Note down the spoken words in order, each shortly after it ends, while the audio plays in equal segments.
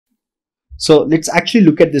So let's actually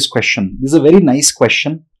look at this question. This is a very nice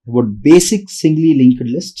question about basic singly linked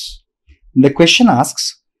lists. The question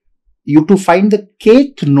asks you to find the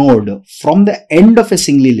kth node from the end of a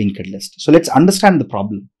singly linked list. So let's understand the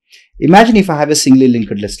problem. Imagine if I have a singly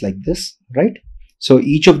linked list like this, right? So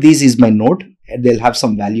each of these is my node and they'll have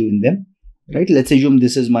some value in them, right? Let's assume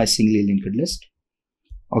this is my singly linked list.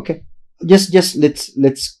 Okay. Just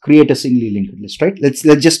let's create a singly linked list, right? Let's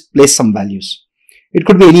just place some values. It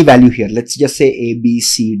could be any value here. Let's just say A, B,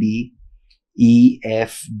 C, D, E,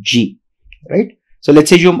 F, G, right? So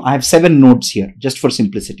let's assume I have 7 nodes here, just for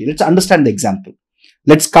simplicity. Let's understand the example.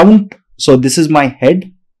 Let's count. So this is my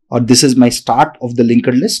head, or this is my start of the linked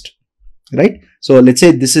list, right? So let's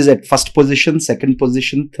say this is at first position, second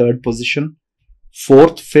position, third position,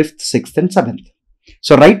 fourth, fifth, sixth, and seventh.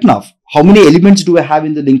 So right now, how many elements do I have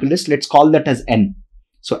in the linked list? Let's call that as n.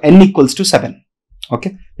 So n equals to 7.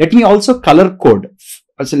 Okay. Let me also color code.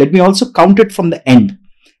 So let me also count it from the end.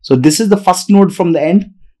 So this is the first node from the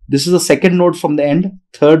end. This is the second node from the end,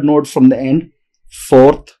 third node from the end,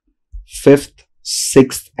 fourth, fifth,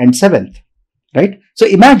 sixth, and seventh, right? So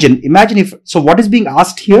imagine if, so what is being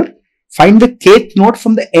asked here? Find the kth node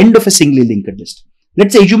from the end of a singly linked list.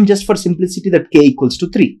 Let's assume just for simplicity that k equals to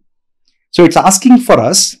 3. So it's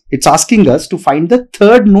asking us to find the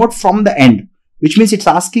third node from the end, which means it's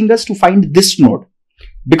asking us to find this node.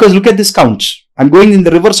 Because look at this counts. I'm going in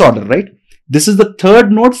the reverse order, right? This is the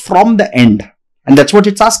third node from the end. And that's what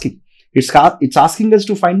it's asking. It's asking us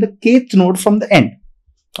to find the kth node from the end.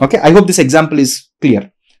 Okay, I hope this example is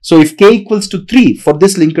clear. So if k equals to 3 for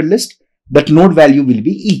this linked list, that node value will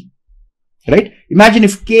be E, right? Imagine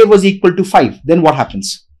if k was equal to 5, then what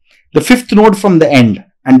happens? The fifth node from the end,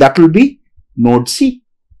 and that will be node C,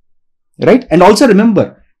 right? And also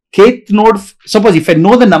remember, kth node, suppose if I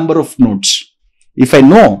know the number of nodes, if I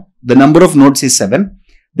know the number of nodes is 7,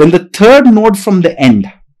 then the third node from the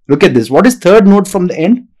end, look at this. What is third node from the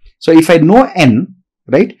end? So if I know n,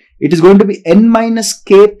 right, it is going to be n minus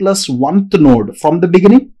k plus 1th node from the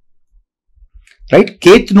beginning, right?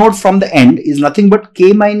 Kth node from the end is nothing but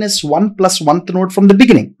k minus 1 plus 1th node from the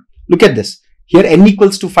beginning. Look at this. Here n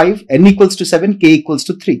equals to 5, n equals to 7, k equals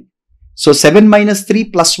to 3. So 7 minus 3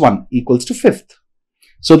 plus 1 equals to 5th.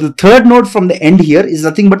 So the third node from the end here is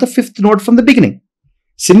nothing but the 5th node from the beginning.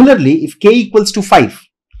 Similarly, if k equals to 5,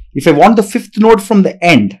 if I want the 5th node from the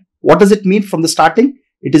end, what does it mean from the starting?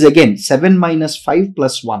 It is again 7 minus 5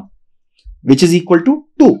 plus 1, which is equal to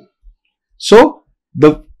 2. So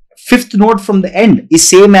the 5th node from the end is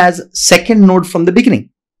same as second node from the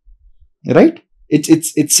beginning, right?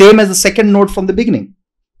 It's same as the second node from the beginning.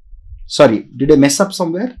 Sorry, did I mess up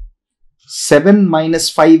somewhere? 7 minus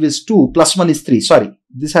 5 is 2 plus 1 is 3. Sorry,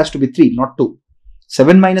 this has to be 3, not 2.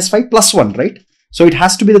 7 minus 5 plus 1, right? So it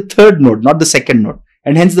has to be the third node, not the second node.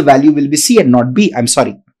 And hence the value will be C and not B. I'm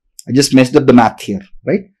sorry. I just messed up the math here,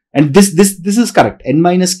 right? And this is correct. N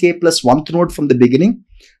minus k plus 1th node from the beginning.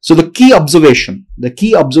 So the key observation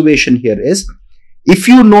here is, if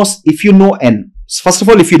you know n, first of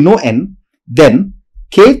all, if you know n, then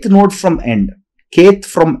kth node from end, kth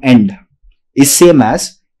from end is same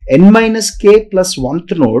as n minus k plus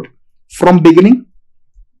 1th node from beginning.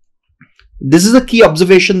 This is a key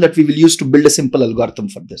observation that we will use to build a simple algorithm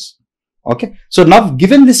for this. Okay. So now,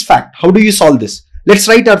 given this fact, how do you solve this? Let's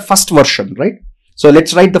write our first version, right? So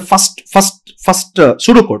let's write the first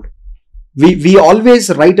pseudocode. We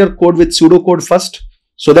always write our code with pseudocode first,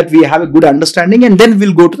 so that we have a good understanding, and then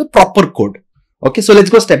we'll go to the proper code. Okay. So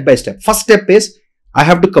let's go step by step. First step is I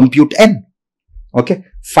have to compute n. Okay.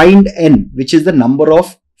 Find n, which is the number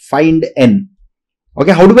of find n.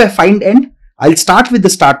 Okay. How do I find n? I'll start with the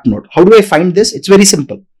start node. How do I find this? It's very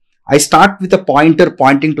simple. I start with a pointer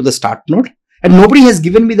pointing to the start node, and nobody has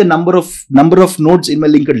given me the number of nodes in my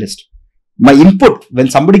linked list. My input,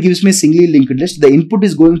 when somebody gives me a singly linked list, the input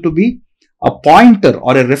is going to be a pointer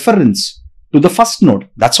or a reference to the first node.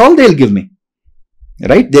 That's all they'll give me,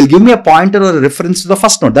 right? They'll give me a pointer or a reference to the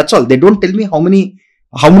first node. That's all. They don't tell me how many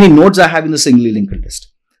nodes I have in the singly linked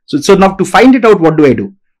list. So now to find it out, what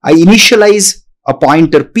do? I initialize a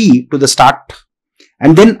pointer p to the start,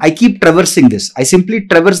 and then I keep traversing this. I simply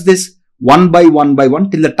traverse this one by one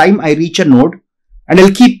till the time I reach a node, and I'll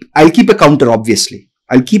keep a counter. Obviously,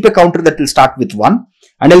 I'll keep a counter that will start with 1,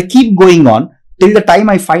 and I'll keep going on till the time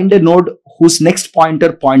I find a node whose next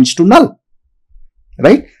pointer points to null,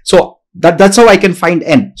 right? So that's how I can find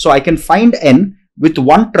n. So I can find n with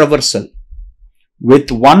one traversal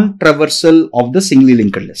of the singly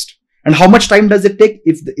linked list. And how much time does it take?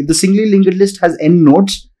 If the singly linked list has n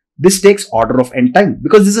nodes, this takes order of n time,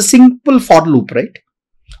 because this is a simple for loop, right?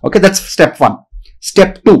 Okay, that's step 1.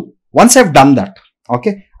 Step 2, once I've done that,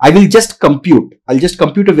 Okay, I will just compute. I'll just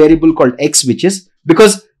compute a variable called x, which is,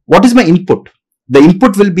 because what is my input? The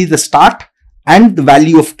input will be the start and the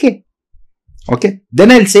value of k. Okay,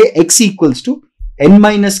 then I'll say x equals to n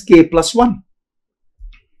minus k plus 1.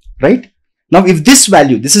 Right? Now, if this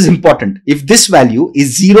value, this is important, if this value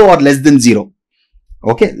is 0 or less than 0,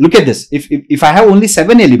 okay, look at this. If I have only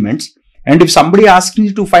 7 elements, and if somebody asks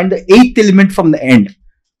me to find the 8th element from the end,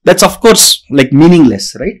 that's of course like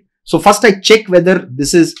meaningless, right? So first I check whether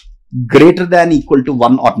this is greater than equal to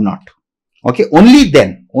 1 or not. Okay, only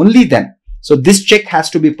then. So this check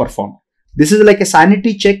has to be performed. This is like a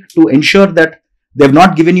sanity check to ensure that they have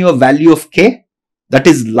not given you a value of k that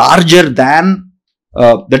is larger than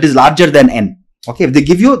n. Okay, if they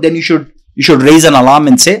give you, then you should raise an alarm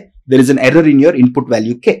and say there is an error in your input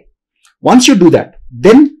value k. Once you do that,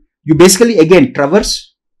 then you basically again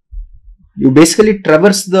traverse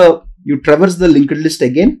the linked list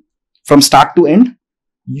again from start to end,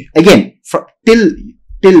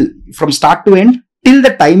 from start to end till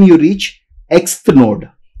the time you reach xth node.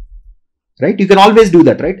 Right? You can always do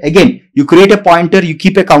that, right? Again, you create a pointer, you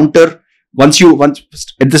keep a counter. Once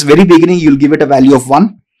at this very beginning, you'll give it a value of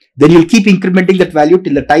 1. Then you'll keep incrementing that value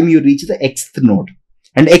till the time you reach the xth node.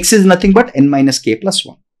 And x is nothing but n minus k plus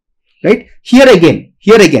 1. Right? Here again,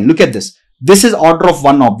 look at this. This is order of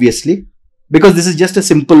 1, obviously, because this is just a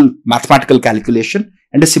simple mathematical calculation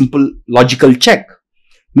and a simple logical check.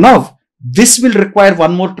 Now, this will require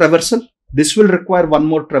one more traversal. Let's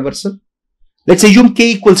assume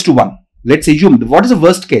k equals to 1. Let's assume, what is the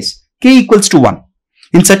worst case? K equals to 1.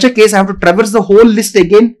 In such a case, I have to traverse the whole list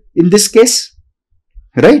again in this case.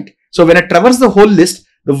 Right? So when I traverse the whole list,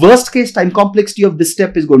 the worst case time complexity of this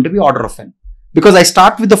step is going to be order of n. Because I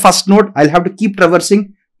start with the first node, I'll have to keep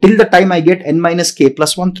traversing till the time I get n minus k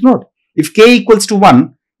plus 1th node. If k equals to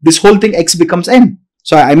 1, this whole thing x becomes n.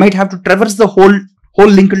 So I might have to traverse the whole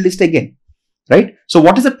linked list again. Right? So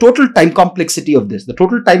what is the total time complexity of this? The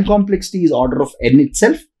total time complexity is order of n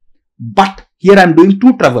itself. But here I'm doing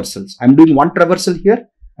 2 traversals. I'm doing one traversal here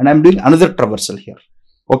and I'm doing another traversal here.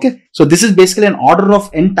 Okay. So this is basically an order of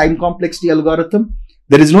n time complexity algorithm.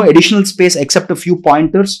 There is no additional space except a few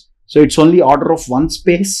pointers. So it's only order of 1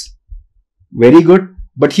 space. Very good.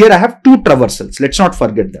 But here I have 2 traversals. Let's not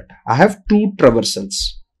forget that. I have 2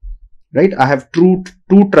 traversals. Right? I have two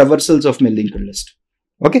traversals of my linked list.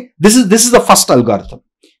 Okay. This is the first algorithm.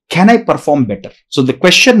 Can I perform better? So the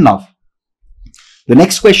question now, the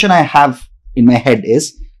next question I have in my head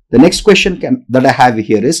is, that I have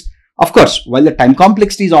here is, of course, while the time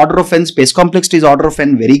complexity is order of n, space complexity is order of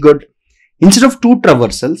n, very good. Instead of 2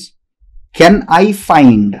 traversals, can I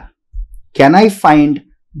find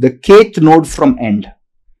the kth node from end?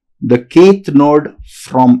 The kth node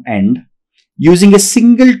from end using a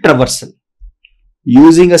single traversal.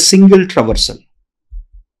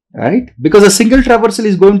 Right? Because a single traversal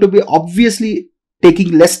is going to be obviously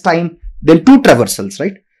taking less time than 2 traversals,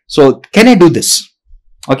 right? So can I do this?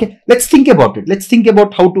 Okay, let's think about it. Let's think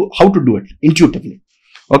about how to do it intuitively.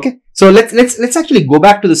 Okay, so let's actually go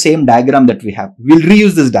back to the same diagram that we have. We'll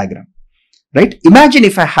reuse this diagram, right? Imagine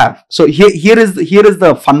if I have, so here is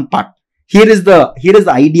the fun part. Here is the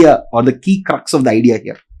idea, or the key crux of the idea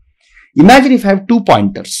here. Imagine if I have 2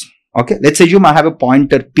 pointers. Okay, let's assume I have a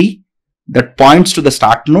pointer p that points to the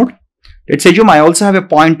start node. Let's assume I also have a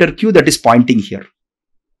pointer q that is pointing here.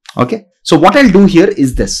 Okay, so what I'll do here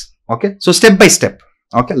is this. Okay, so step by step.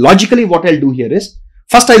 Okay, logically what I'll do here is,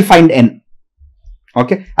 first I'll find n.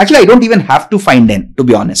 Okay, actually I don't even have to find n, to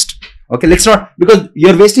be honest. Okay, let's not, because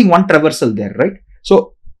you're wasting one traversal there, right?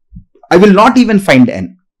 So I will not even find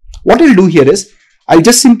n. What I'll do here is, I'll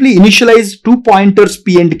just simply initialize 2 pointers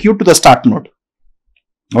p and q to the start node.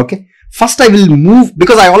 Okay, first I will move,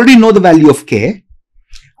 because I already know the value of k,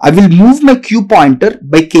 I will move my q pointer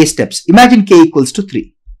by k steps. Imagine k equals to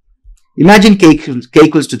 3. Imagine k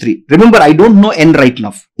equals to 3. Remember, I don't know n right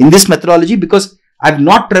now in this methodology because I've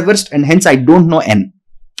not traversed and hence I don't know n.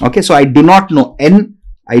 Okay, so I do not know n.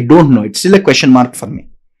 I don't know. It's still a question mark for me.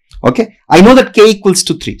 Okay, I know that k equals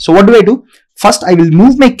to 3. So what do? First, I will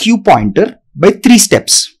move my q pointer by 3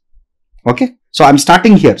 steps. Okay, so I'm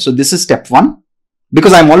starting here. So this is step 1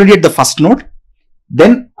 because I'm already at the first node.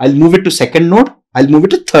 Then I'll move it to second node. I'll move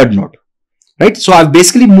it to third node. Right, so I've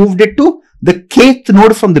basically moved it to the kth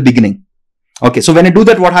node from the beginning. Okay, so when I do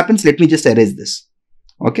that, what happens? Let me just erase this.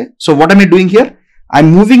 Okay, so what am I doing here?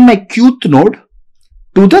 I'm moving my qth node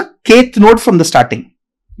to the kth node from the starting.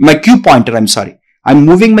 My q pointer, I'm sorry. I'm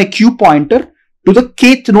moving my q pointer to the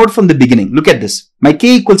kth node from the beginning. Look at this. My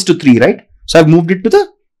k equals to 3, right? So I've moved it to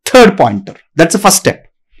the third pointer. That's the first step.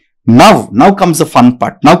 Now comes the fun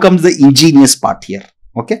part. Now comes the ingenious part here.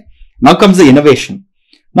 Okay. Now comes the innovation.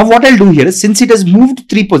 Now what I'll do here is, since it has moved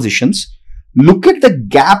 3 positions, look at the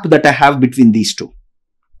gap that I have between these two.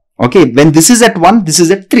 Okay, when this is at 1, this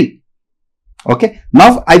is at 3. Okay,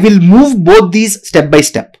 now I will move both these step by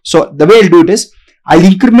step. So the way I'll do it is, I'll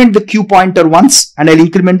increment the Q pointer once and I'll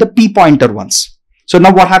increment the P pointer once. So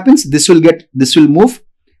now what happens? This will move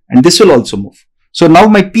and this will also move. So now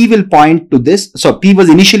my P will point to this. So P was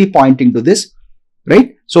initially pointing to this,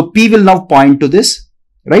 right? So P will now point to this,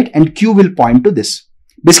 right? And Q will point to this.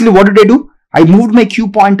 Basically, what did I do? I moved my Q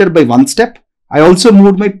pointer by 1 step. I also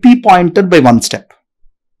moved my P pointer by 1 step.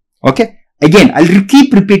 Okay. Again, I'll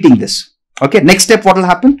keep repeating this. Okay. Next step, what will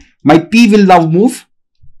happen? My P will now move.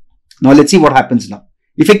 Now let's see what happens now.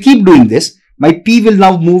 If I keep doing this, my P will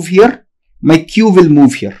now move here. My Q will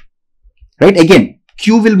move here. Right. Again,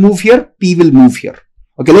 Q will move here. P will move here.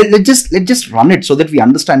 Okay. Let's just run it so that we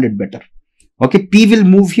understand it better. Okay. P will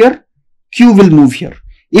move here. Q will move here.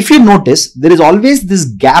 If you notice, there is always this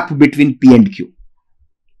gap between P and Q.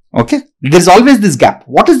 Okay. There's always this gap.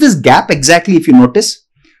 What is this gap exactly? If you notice,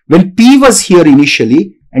 when P was here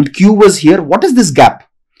initially and Q was here, what is this gap?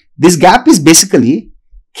 This gap is basically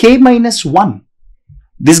K minus 1.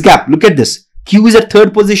 This gap, look at this. Q is at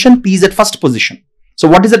 3rd position, P is at 1st position. So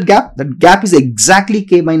what is that gap? That gap is exactly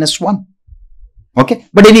K minus 1. Okay.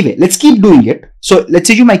 But anyway, let's keep doing it. So let's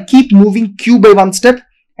assume I keep moving Q by 1 step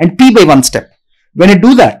and P by 1 step. When I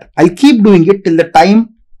do that, I'll keep doing it till the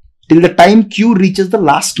time Q reaches the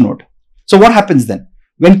last node. So what happens then?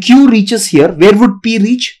 When Q reaches here, where would P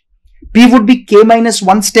reach? P would be K minus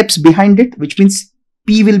 1 steps behind it, which means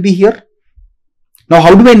P will be here. Now,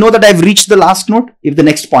 how do I know that I've reached the last node? If the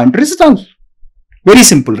next pointer is null. Very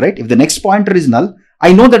simple, right? If the next pointer is null,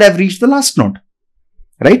 I know that I've reached the last node,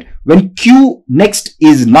 right? When Q next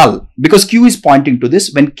is null, because Q is pointing to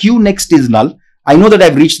this, when Q next is null, I know that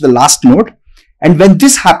I've reached the last node. And when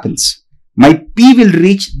this happens, my P will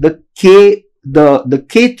reach the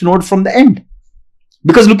kth node from the end.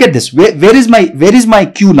 Because look at this. Where is my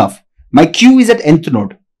Q now? My Q is at nth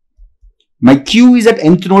node. My Q is at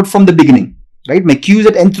nth node from the beginning, right? My Q is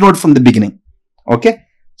at nth node from the beginning. Okay.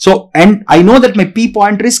 So, and I know that my P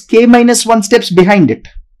pointer is K minus 1 steps behind it.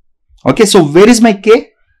 Okay. So where is my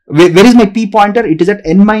K? Where is my P pointer? It is at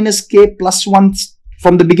n minus K plus 1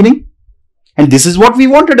 from the beginning. And this is what we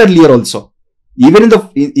wanted earlier also. Even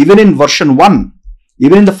in version 1,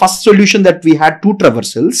 even in the first solution that we had 2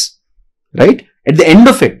 traversals, right? At the end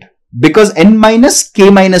of it, because n minus K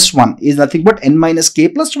minus 1 is nothing but n minus K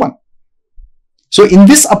plus 1. So in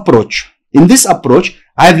this approach,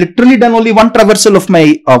 I have literally done only one traversal of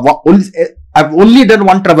my, I've only done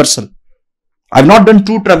one traversal. I've not done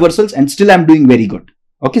 2 traversals and still I'm doing very good.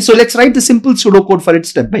 Okay. So let's write the simple pseudocode for it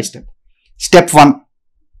step by step. Step 1.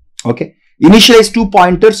 Okay. Initialize 2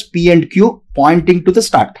 pointers P and Q pointing to the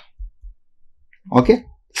start. Okay.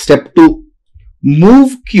 Step 2.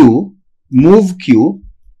 Move Q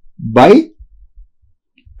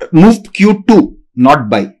to, not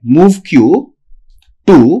by, move Q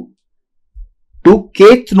to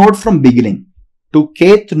kth node from beginning. To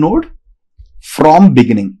kth node from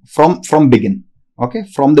beginning. From begin. Okay.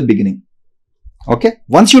 From the beginning. Okay.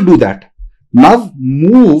 Once you do that, now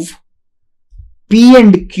move P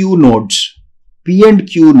and Q nodes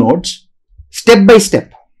step by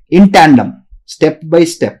step in tandem, step by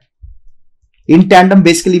step. In tandem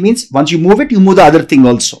basically means once you move it, you move the other thing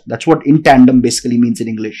also. That's what in tandem basically means in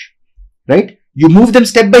English, right? You move them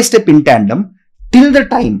step by step in tandem till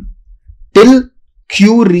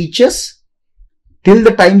Q reaches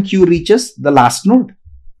the last node.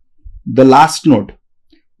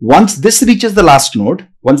 Once this reaches the last node,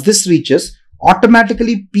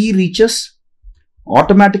 automatically P reaches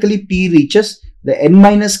the n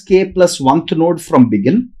minus K plus 1th node from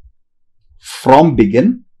begin,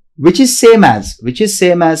 which is same as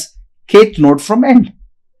kth node from end,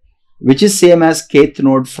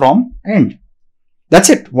 That's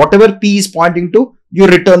it. Whatever P is pointing to, you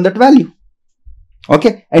return that value.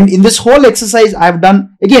 Okay. And in this whole exercise, I have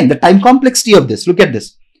done, again, the time complexity of this. Look at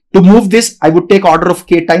this. To move this, I would take order of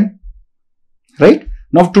K time, right?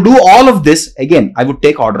 Now to do all of this, again, I would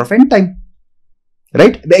take order of n time.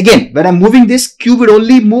 Right? Again, when I'm moving this, Q would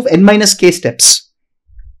only move n minus K steps.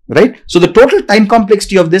 Right? So the total time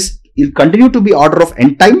complexity of this will continue to be order of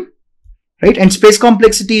n time. Right? And space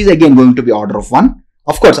complexity is again going to be order of 1.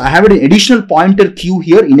 Of course, I have an additional pointer Q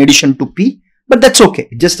here in addition to P, but that's okay.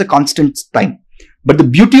 Just a constant time. But the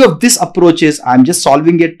beauty of this approach is I'm just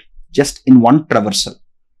solving it just in one traversal.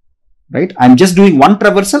 Right? I'm just doing one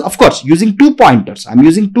traversal, of course, using 2 pointers. I'm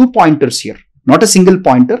using 2 pointers here, not a single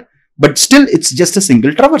pointer. But still, it's just a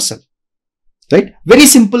single traversal. right? Very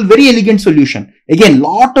simple, very elegant solution. Again,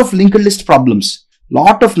 lot of linked list problems,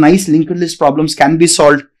 lot of nice linked list problems can be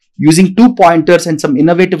solved using 2 pointers and some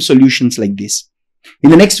innovative solutions like this.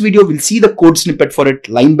 In the next video, we'll see the code snippet for it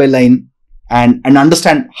line by line and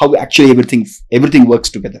understand how actually everything works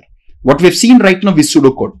together. What we've seen right now is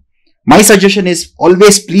pseudocode. My suggestion is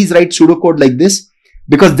always please write pseudocode like this,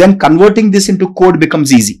 because then converting this into code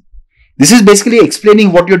becomes easy. This is basically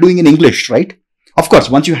explaining what you're doing in English, right? Of course,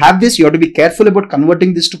 once you have this, you have to be careful about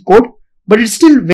converting this to code, but it's still